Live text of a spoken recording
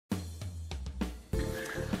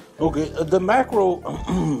Okay, the macro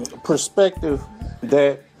perspective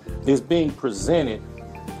that is being presented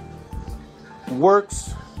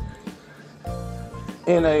works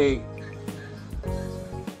in a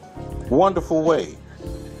wonderful way.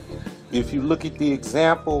 If you look at the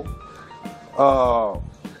example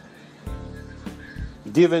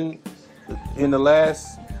given in the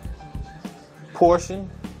last portion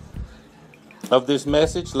of this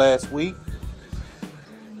message last week,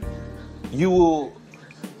 you will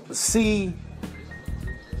see,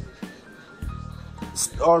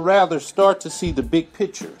 or rather start to see the big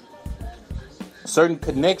picture. Certain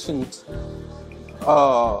connections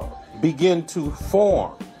begin to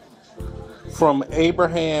form from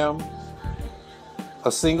Abraham,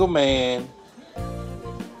 a single man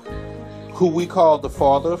who we call the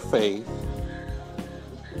father of faith,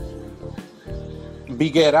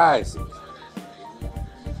 begat Isaac,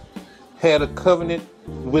 had a covenant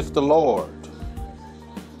with the Lord.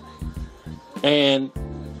 And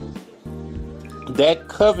that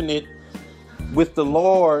covenant with the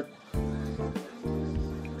Lord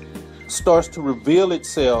starts to reveal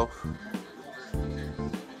itself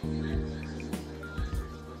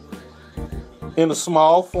in a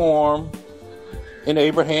small form in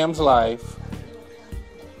Abraham's life.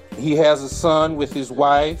 He has a son with his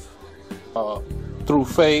wife through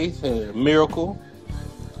faith and a miracle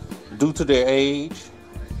due to their age.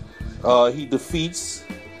 He defeats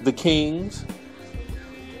the kings.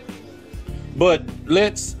 But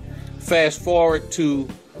let's fast forward to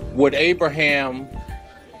what Abraham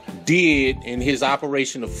did in his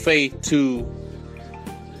operation of faith to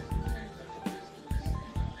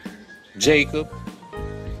Jacob.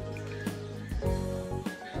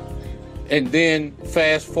 And then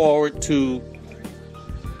fast forward to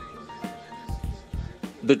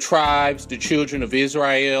the tribes, the children of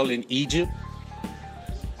Israel in Egypt.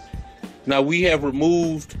 Now we have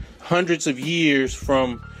removed hundreds of years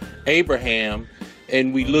from Abraham,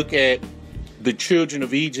 and we look at the children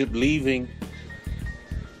of Egypt leaving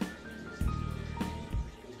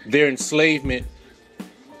their enslavement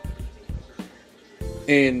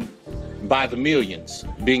by the millions,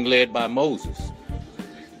 being led by Moses.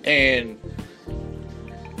 And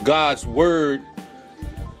God's word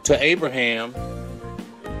to Abraham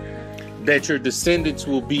that your descendants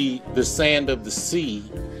will be the sand of the sea.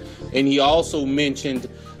 And he also mentioned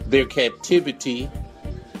their captivity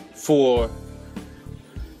for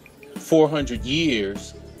 400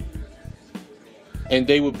 years, and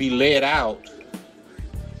they would be led out.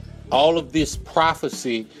 All of this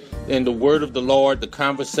prophecy and the word of the Lord, the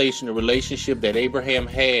conversation, the relationship that Abraham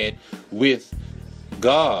had with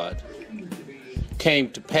God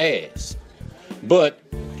came to pass. But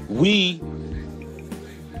we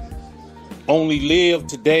only live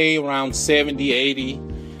today around 70, 80,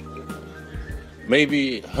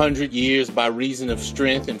 maybe 100 years by reason of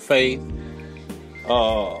strength and faith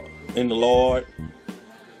in the Lord.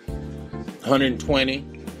 120.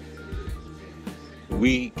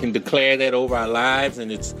 We can declare that over our lives,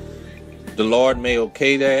 and the Lord may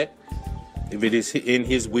okay that if it is in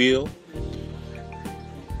his will.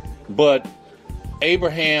 But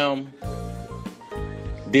Abraham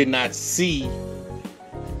did not see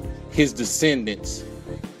his descendants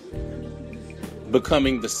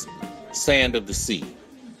becoming the sand of the sea.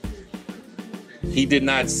 He did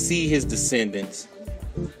not see his descendants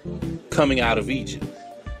coming out of Egypt.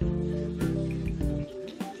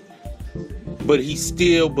 But he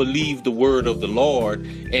still believed the word of the Lord,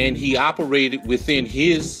 and he operated within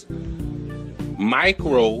his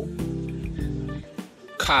microcosm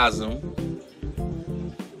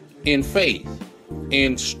in faith,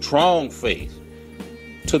 in strong faith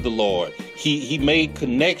to the Lord. He made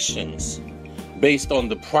connections based on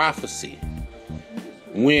the prophecy.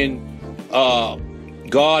 When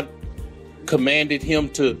God commanded him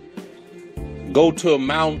to go to a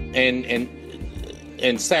mount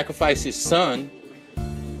and sacrifice his son,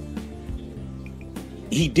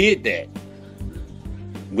 he did that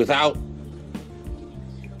without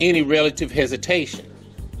any relative hesitation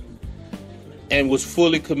and was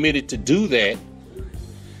fully committed to do that.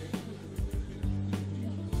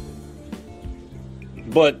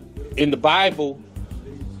 But in the Bible,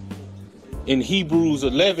 in Hebrews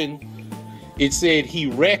 11, it said he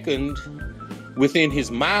reckoned within his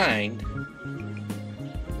mind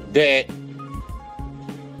that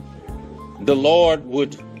the Lord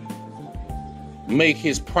would make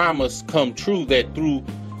his promise come true, that through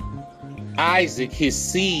Isaac, his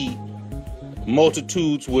seed,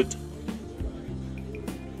 multitudes would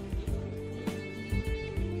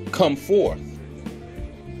come forth.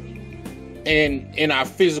 And in our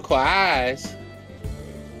physical eyes,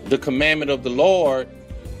 the commandment of the Lord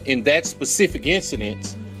in that specific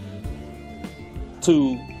incident,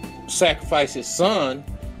 to sacrifice his son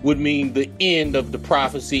would mean the end of the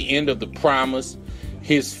prophecy, end of the promise.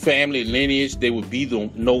 His family lineage, they would be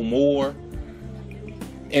no more.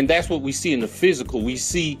 And that's what we see in the physical. We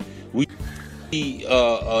see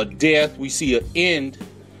death. We see an end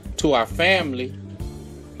to our family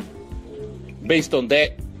based on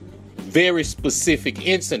that very specific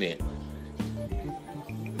incident.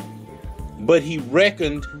 But he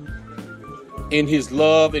reckoned in his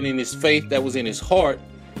love and in his faith that was in his heart,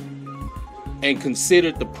 and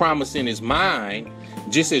considered the promise in his mind,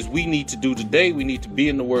 just as we need to do today. We need to be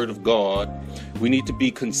in the Word of God. We need to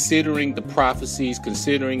be considering the prophecies,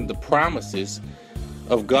 considering the promises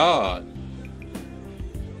of God,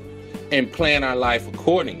 and plan our life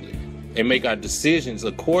accordingly and make our decisions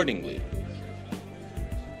accordingly.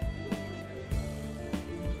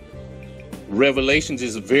 Revelations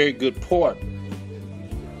is a very good part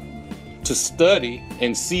to study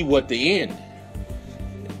and see what the end.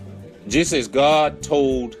 Just as God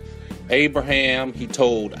told Abraham, he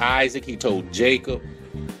told Isaac, he told Jacob,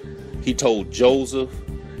 he told Joseph,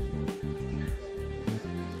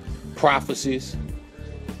 prophecies.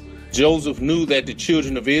 Joseph knew that the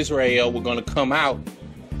children of Israel were going to come out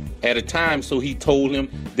at a time, so he told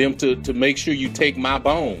them to make sure you take my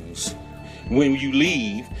bones when you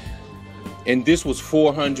leave. And this was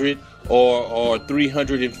 400 or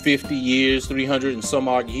 350 years, 300 and some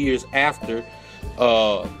odd years after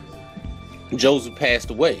Joseph passed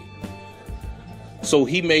away. So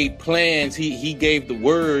he made plans. He gave the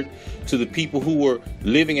word to the people who were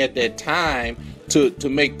living at that time to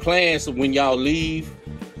make plans so when y'all leave,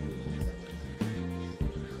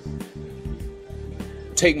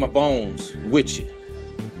 take my bones with you.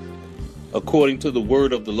 According to the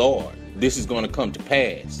word of the Lord, this is going to come to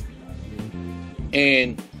pass.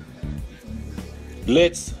 And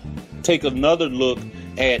let's take another look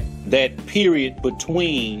at that period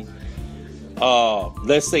between,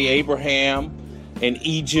 let's say, Abraham and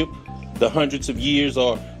Egypt, the hundreds of years,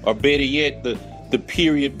 or better yet, the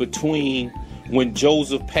period between when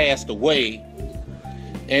Joseph passed away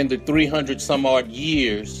and the 300 some odd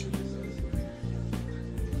years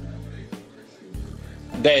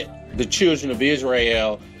that the children of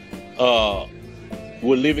Israel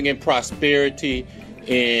were living in prosperity,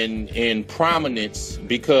 in prominence,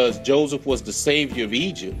 because Joseph was the savior of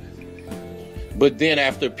Egypt. But then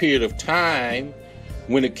after a period of time,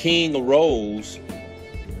 when a king arose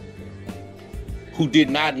who did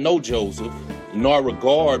not know Joseph nor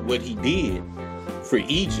regard what he did for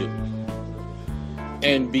Egypt,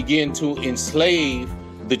 and began to enslave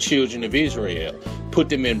the children of Israel, put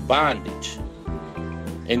them in bondage,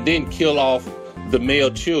 and then kill off the male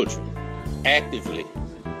children actively.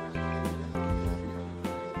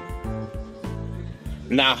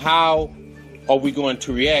 Now, how are we going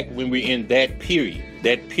to react when we're in that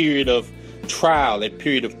period of trial, that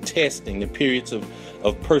period of testing, the periods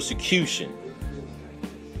of persecution?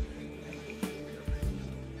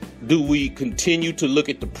 Do we continue to look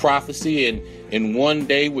at the prophecy and one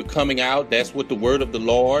day we're coming out, that's what the word of the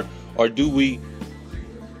Lord? Or do we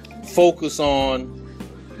focus on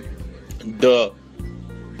the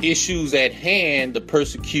issues at hand, the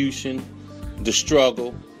persecution, the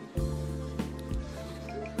struggle?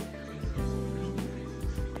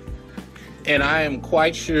 And I am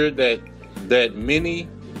quite sure that many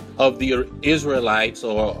of the Israelites,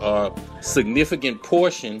 or a significant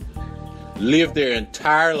portion, lived their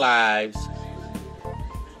entire lives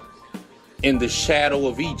in the shadow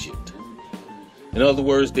of Egypt. In other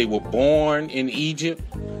words, they were born in Egypt,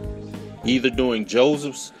 either during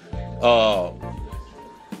Joseph's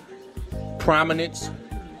prominence,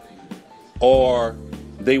 or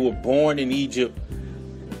they were born in Egypt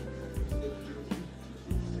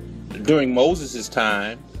during Moses'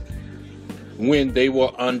 time, when they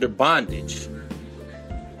were under bondage,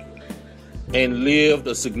 and lived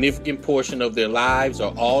a significant portion of their lives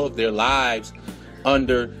or all of their lives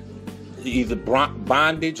under either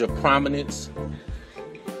bondage or prominence.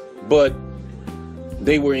 But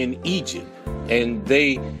they were in Egypt and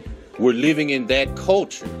they were living in that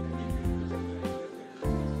culture.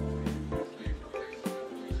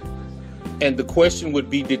 And the question would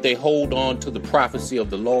be, did they hold on to the prophecy of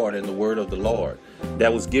the Lord and the word of the Lord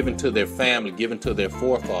that was given to their family, given to their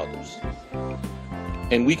forefathers?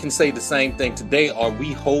 And we can say the same thing today. Are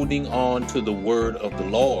we holding on to the word of the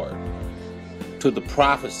Lord, to the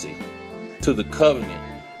prophecy, to the covenant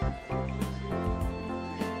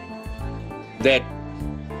that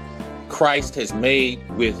Christ has made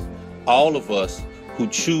with all of us who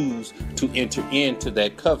choose to enter into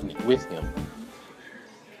that covenant with him?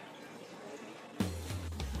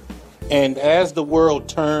 And as the world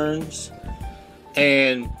turns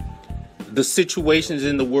and the situations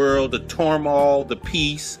in the world, the turmoil, the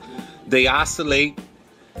peace, they oscillate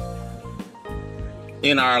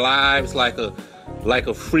in our lives like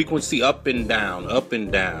a frequency up and down,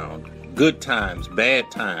 good times,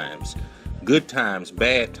 bad times, good times,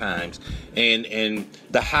 bad times, and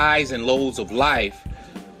the highs and lows of life.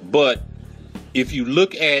 But if you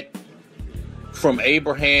look at from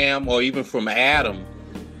Abraham or even from Adam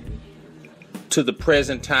to the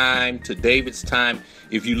present time, to David's time,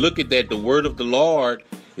 if you look at that, the word of the Lord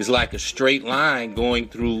is like a straight line going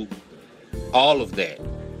through all of that.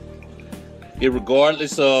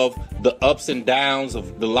 Regardless of the ups and downs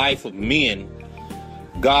of the life of men,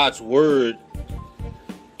 God's word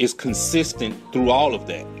is consistent through all of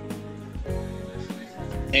that.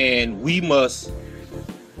 And we must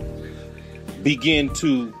begin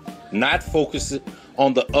to not focus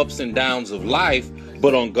on the ups and downs of life,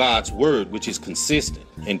 but on God's word, which is consistent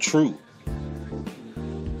and true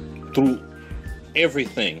through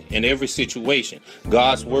everything and every situation.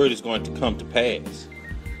 God's word is going to come to pass.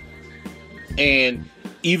 And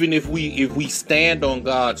even if we stand on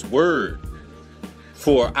God's word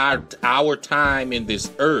for our time in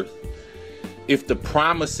this earth, if the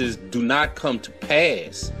promises do not come to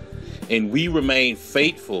pass and we remain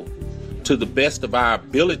faithful to the best of our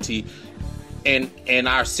ability and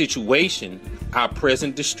our situation, our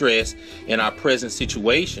present distress and our present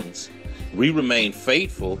situations, we remain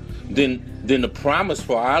faithful, then the promise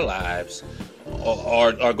for our lives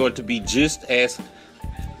are going to be just as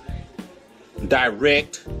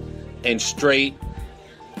direct and straight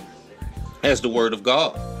as the word of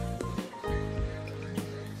God.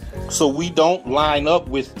 So we don't line up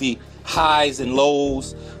with the highs and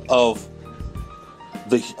lows of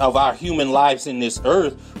our human lives in this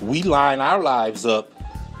earth. We line our lives up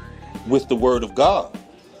with the word of God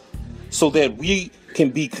so that we can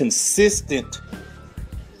be consistent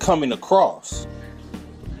coming across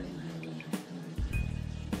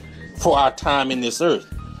for our time in this earth.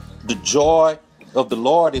 The joy of the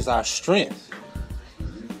Lord is our strength.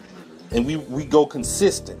 And we go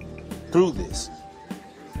consistent through this.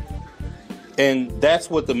 And that's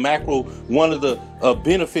what one of the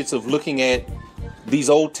benefits of looking at these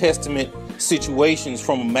Old Testament situations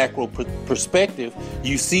from a macro perspective,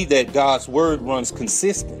 you see that God's word runs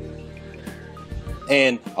consistent.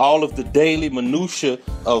 And all of the daily minutia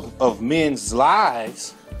of men's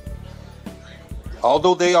lives,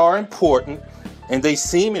 although they are important and they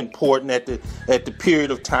seem important at the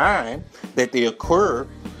period of time that they occur,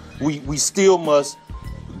 we still must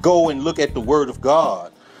go and look at the word of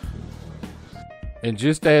God. And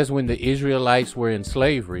just as when the Israelites were in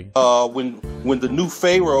slavery, when the new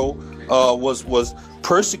Pharaoh was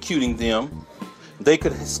persecuting them, they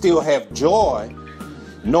could still have joy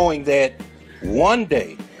knowing that one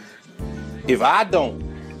day, if I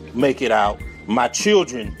don't make it out, my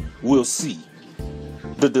children will see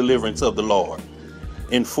the deliverance of the Lord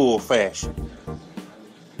in full fashion.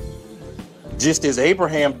 Just as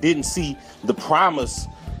Abraham didn't see the promise,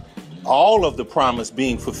 all of the promise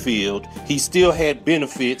being fulfilled, he still had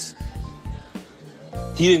benefits.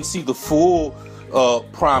 He didn't see the full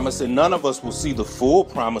promise, and none of us will see the full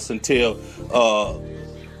promise until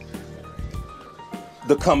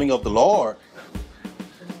the coming of the Lord.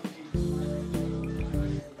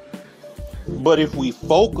 But if we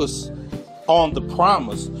focus on the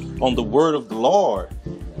promise, on the word of the Lord,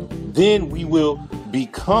 then we will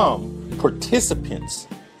become participants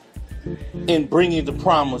in bringing the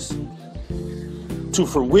promise to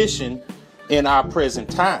fruition in our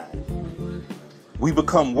present time. We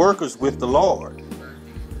become workers with the Lord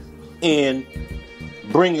in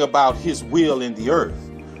bringing about his will in the earth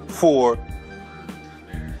for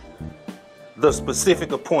the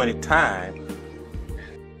specific appointed time.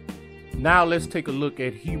 Now let's take a look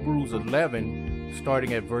at Hebrews 11,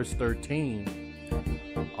 starting at verse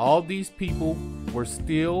 13. All these people were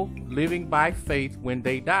still living by faith when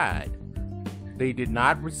they died. They did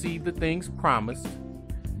not receive the things promised.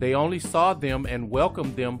 They only saw them and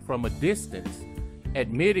welcomed them from a distance,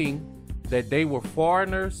 admitting that they were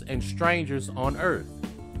foreigners and strangers on earth.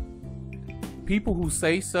 People who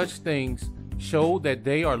say such things show that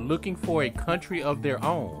they are looking for a country of their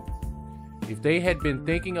own. If they had been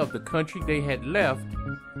thinking of the country they had left,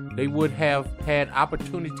 they would have had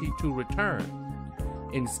opportunity to return.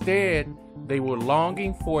 Instead, they were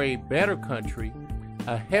longing for a better country,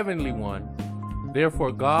 a heavenly one.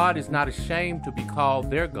 Therefore, God is not ashamed to be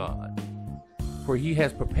called their God, for he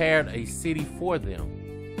has prepared a city for them.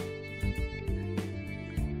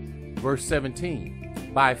 Verse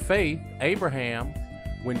 17, by faith, Abraham,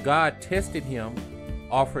 when God tested him,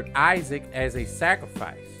 offered Isaac as a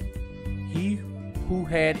sacrifice. He who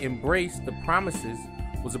had embraced the promises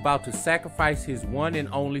was about to sacrifice his one and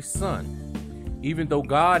only son, even though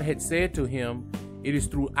God had said to him, "It is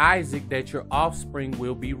through Isaac that your offspring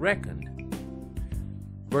will be reckoned."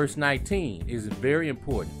 Verse 19 is very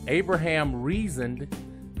important. Abraham reasoned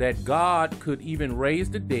that God could even raise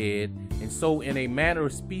the dead, and so in a manner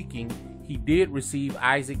of speaking, he did receive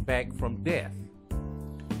Isaac back from death.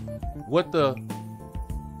 What the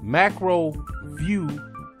macro view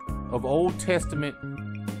of Old Testament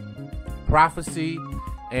prophecy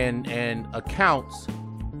and accounts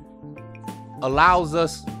allows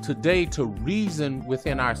us today to reason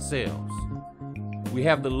within ourselves. We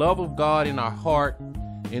have the love of God in our heart,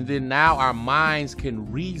 and then now our minds can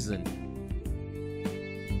reason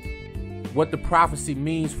what the prophecy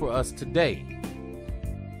means for us today.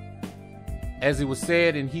 As it was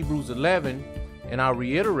said in Hebrews 11, and I'll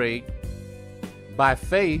reiterate, by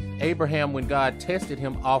faith, Abraham, when God tested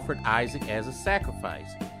him, offered Isaac as a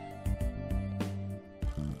sacrifice,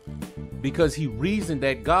 because he reasoned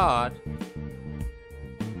that God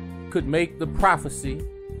could make the prophecy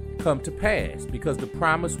come to pass, because the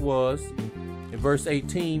promise was, in verse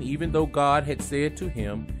 18, even though God had said to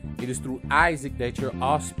him, "It is through Isaac that your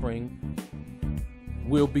offspring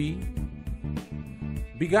will be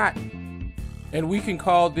begotten." And we can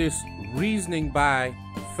call this reasoning by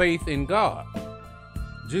faith in God.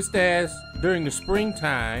 Just as during the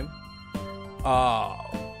springtime,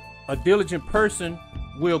 a diligent person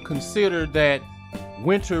will consider that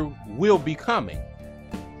winter will be coming.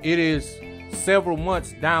 It is several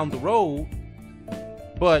months down the road,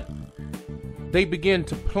 but they begin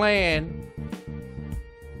to plan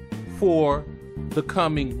for the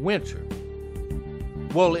coming winter.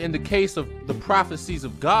 Well, in the case of the prophecies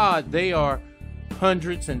of God, they are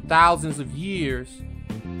hundreds and thousands of years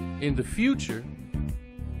in the future.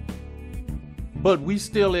 But we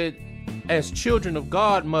still, as children of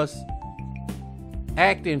God, must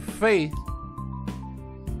act in faith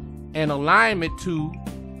and alignment to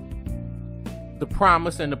the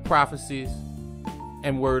promise and the prophecies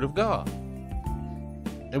and word of God.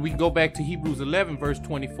 And we can go back to Hebrews 11, verse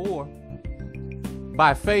 24.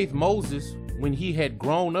 By faith, Moses, when he had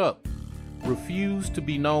grown up, refused to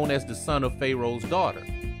be known as the son of Pharaoh's daughter.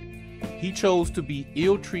 He chose to be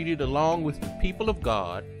ill-treated along with the people of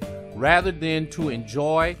God, rather than to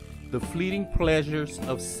enjoy the fleeting pleasures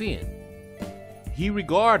of sin. He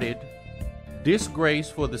regarded disgrace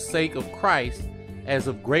for the sake of Christ as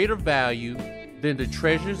of greater value than the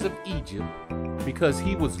treasures of Egypt, because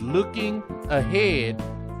he was looking ahead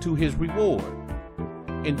to his reward.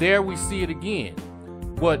 And there we see it again.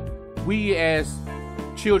 What we as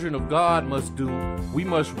children of God must do, we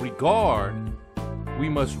must regard, we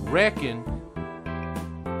must reckon,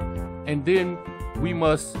 and then we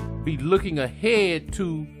must be looking ahead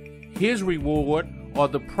to his reward, or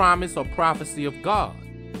the promise or prophecy of God.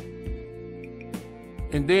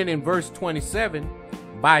 And then in verse 27,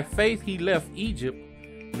 by faith he left Egypt,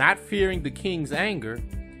 not fearing the king's anger.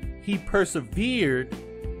 He persevered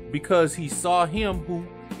because he saw him who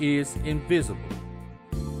is invisible.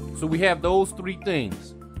 So we have those three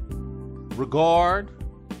things: regard,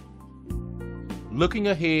 looking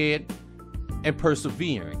ahead, and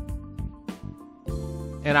persevering.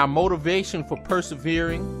 And our motivation for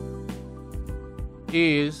persevering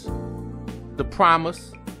is the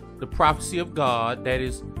promise, the prophecy of God that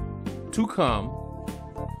is to come,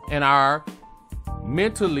 and our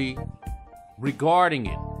mentally regarding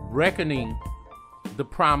it, reckoning the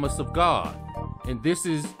promise of God. And this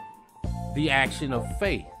is the action of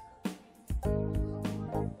faith.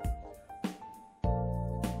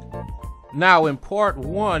 Now, in part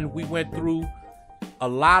one, we went through a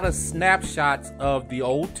lot of snapshots of the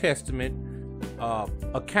Old Testament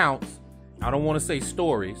accounts. I don't want to say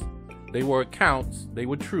stories. They were accounts. They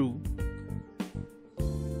were true.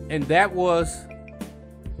 And that was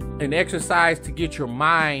an exercise to get your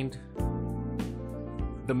mind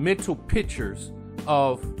the mental pictures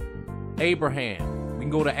of Abraham. We can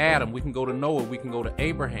go to Adam. We can go to Noah. We can go to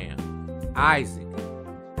Abraham, Isaac,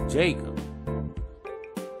 Jacob,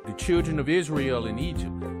 the children of Israel in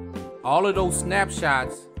Egypt. All of those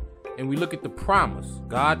snapshots, and we look at the promise.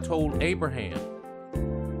 God told Abraham,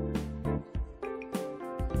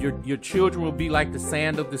 your children will be like the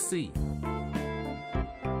sand of the sea.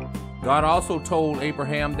 God also told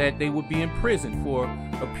Abraham that they would be in prison for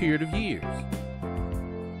a period of years,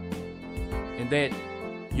 and that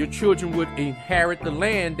your children would inherit the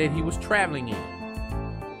land that he was traveling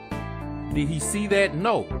in. Did he see that?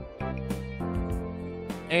 No.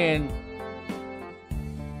 And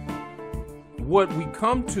what we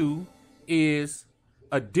come to is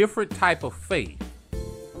a different type of faith.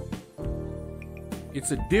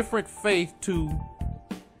 It's a different faith to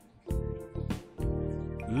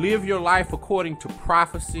live your life according to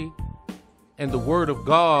prophecy and the word of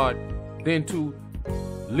God than to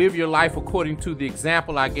live your life according to the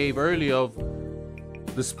example I gave earlier of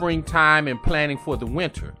the springtime and planning for the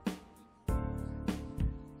winter.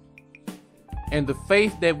 And the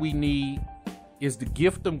faith that we need is the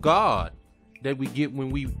gift of God that we get when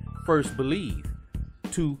we first believe,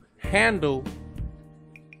 to handle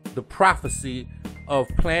the prophecy of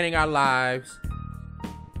planning our lives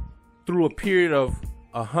through a period of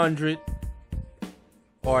 100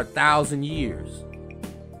 or 1,000 years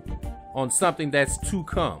on something that's to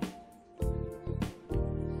come.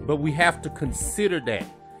 But we have to consider that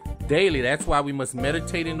daily. That's why we must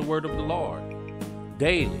meditate in the word of the Lord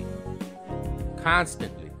daily,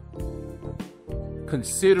 constantly,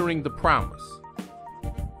 considering the promise.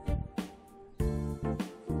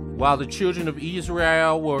 While the children of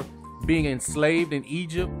Israel were being enslaved in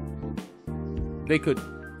Egypt, they could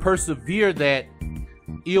persevere that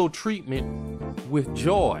ill treatment with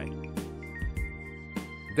joy,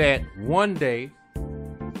 that one day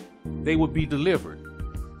they would be delivered.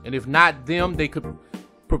 And if not them, they could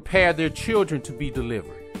prepare their children to be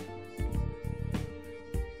delivered.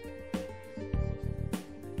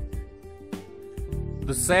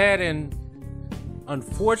 The sad and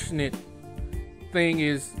unfortunate thing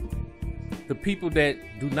is the people that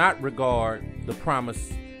do not regard the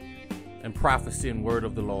promise and prophecy and word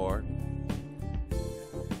of the Lord,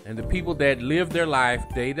 and the people that live their life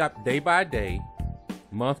day by day,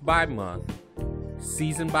 month by month,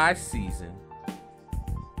 season by season,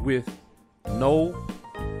 with no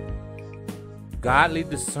godly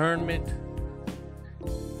discernment,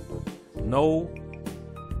 no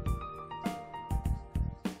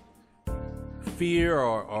fear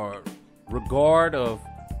or regard of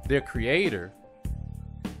their Creator,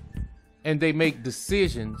 and they make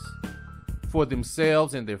decisions for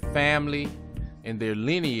themselves and their family and their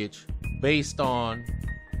lineage based on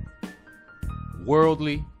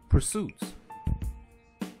worldly pursuits.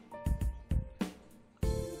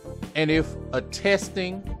 And if a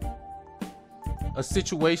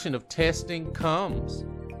situation of testing comes,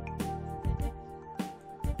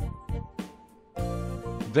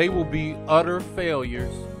 they will be utter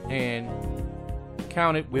failures and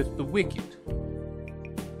counted with the wicked,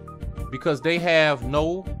 because they have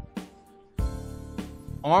no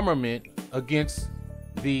armament against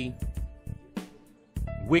the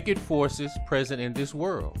wicked forces present in this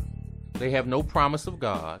world. They have no promise of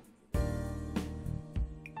God.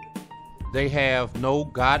 They have no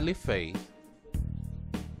godly faith,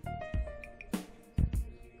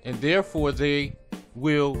 and therefore they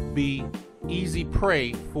will be easy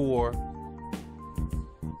prey for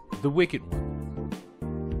the wicked one.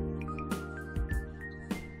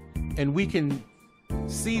 And we can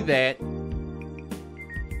see that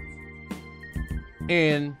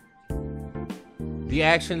in the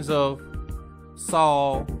actions of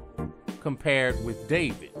Saul compared with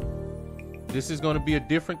David. This is going to be a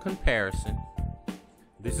different comparison.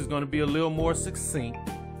 This is going to be a little more succinct.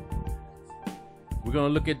 We're going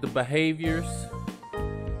to look at the behaviors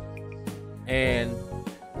and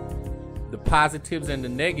the positives and the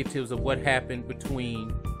negatives of what happened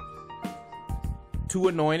between two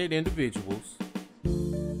anointed individuals,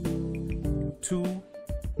 two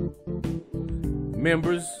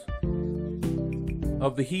members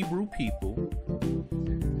of the Hebrew people,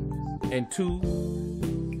 and two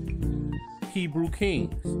Hebrew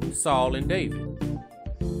kings, Saul and David.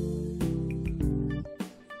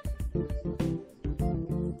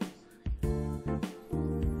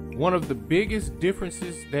 One of the biggest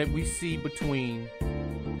differences that we see between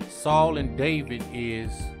Saul and David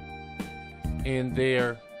is in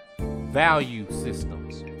their value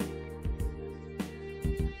systems.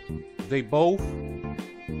 They both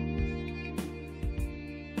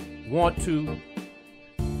want to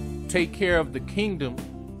take care of the kingdom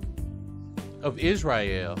of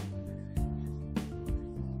Israel,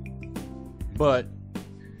 but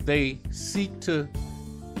they seek to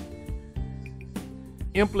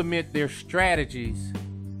implement their strategies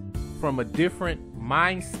from a different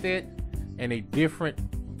mindset and a different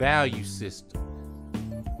value system.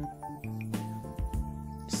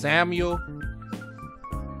 Samuel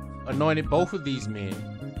anointed both of these men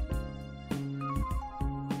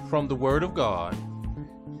from the word of God,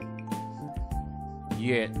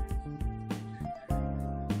 yet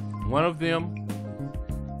one of them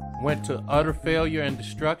went to utter failure and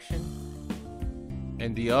destruction,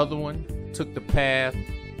 and the other one took the path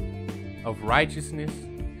of righteousness,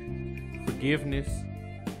 forgiveness,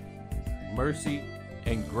 mercy,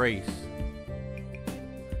 and grace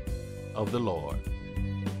of the Lord.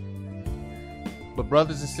 But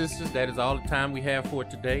brothers and sisters, that is all the time we have for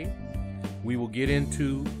today. We will get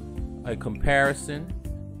into a comparison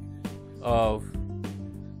of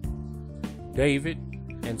David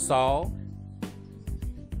and Saul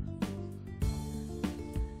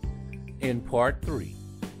in part 3.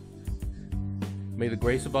 May the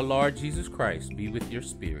grace of our Lord Jesus Christ be with your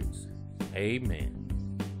spirits. Amen.